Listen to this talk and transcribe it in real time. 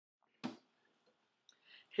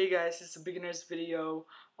Hey guys, it's a beginner's video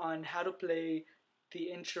on how to play the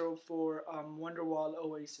intro for Wonderwall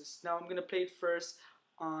Oasis. Now I'm going to play it first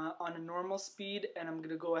on a normal speed, and I'm going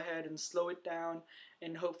to go ahead and slow it down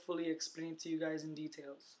and hopefully explain it to you guys in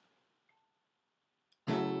details.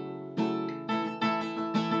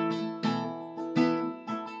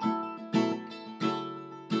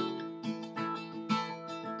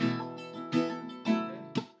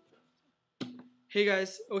 Hey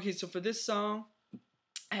guys, okay, so for this song,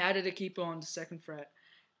 I added a capo on the 2nd fret,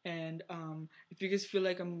 and if you guys feel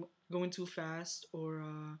like I'm going too fast or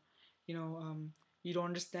you don't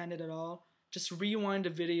understand it at all, just rewind the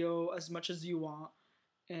video as much as you want,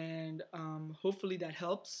 and hopefully that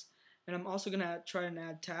helps. And I'm also gonna try and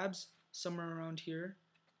add tabs somewhere around here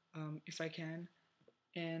if I can.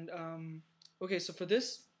 And okay, so for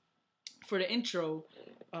the intro,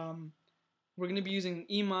 we're gonna be using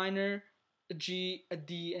E minor, a G, a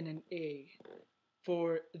D, and an A.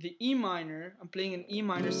 For the E minor, I'm playing an E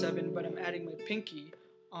minor 7, but I'm adding my pinky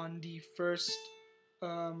on the first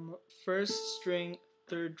string,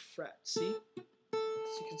 3rd fret. See? So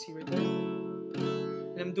you can see right there.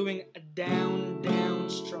 And I'm doing a down, down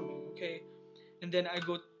strumming, okay? And then I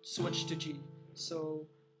go switch to G. So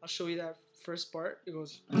I'll show you that first part. It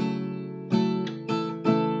goes.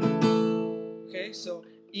 Okay, so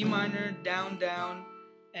E minor, down, down,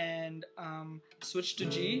 and switch to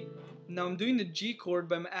G. Now I'm doing the G chord,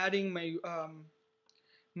 but I'm adding my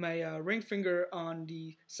ring finger on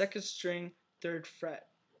the 2nd string, 3rd fret.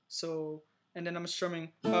 So, and then I'm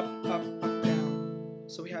strumming up, up, up, down.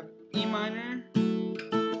 So we have E minor, and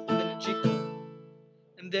then a G chord,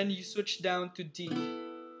 and then you switch down to D.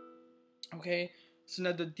 Okay, so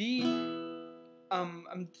now the D,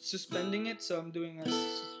 I'm suspending it, so I'm doing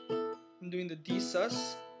the D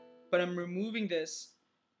sus, but I'm removing this,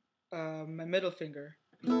 my middle finger.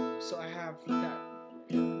 So I have that.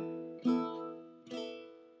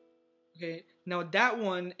 Okay, now that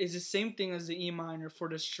one is the same thing as the E minor for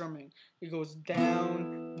the strumming. It goes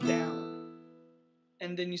down, down,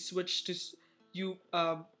 and then you switch to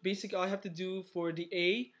basically all I have to do for the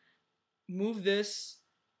A, move this,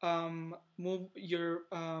 move your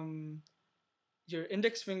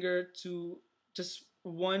index finger to just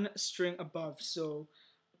one string above, so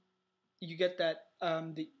you get that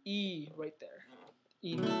the E right there,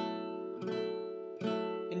 E,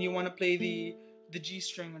 and you want to play the G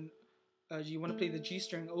string, you want to play the G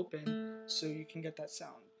string open so you can get that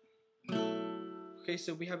sound. Okay,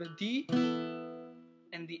 so we have a D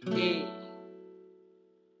and the A.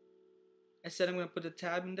 I said I'm going to put a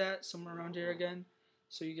tab in that somewhere around here again,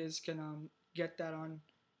 so you guys can get that on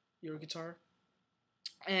your guitar.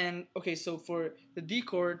 And okay, so for the D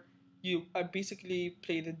chord, I basically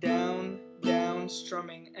play the down, down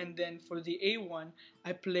strumming, and then for the A one,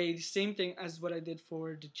 I play the same thing as what I did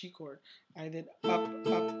for the G chord. I did up,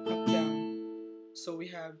 up, up, down. So we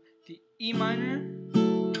have the E minor,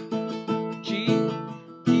 G,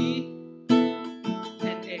 D,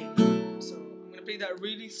 and A. So I'm gonna play that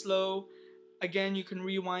really slow. Again, you can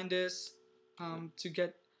rewind this to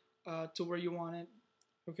get to where you want it.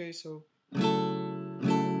 Okay, so.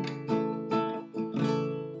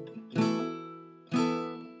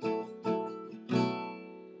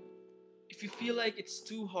 If you feel like it's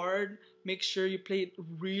too hard, make sure you play it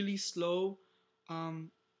really slow.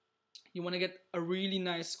 You want to get a really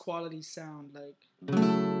nice quality sound, like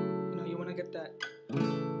you want to get that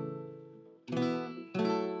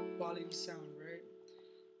quality sound, right?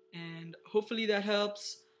 And hopefully that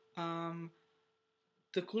helps.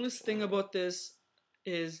 The coolest thing about this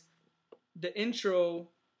is the intro.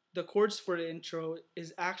 The chords for the intro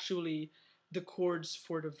is actually the chords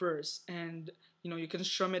for the verse, and you can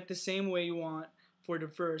strum it the same way you want for the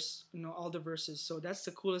verse, all the verses. So that's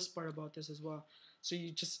the coolest part about this as well. So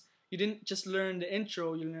you didn't just learn the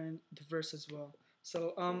intro, you learned the verse as well.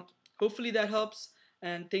 So hopefully that helps,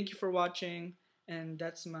 and thank you for watching, and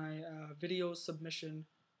that's my video submission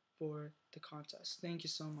for the contest. Thank you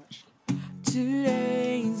so much.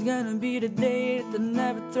 Today's gonna be the day that they'll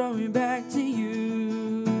never throw me back to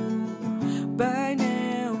you. By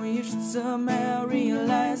now you should somehow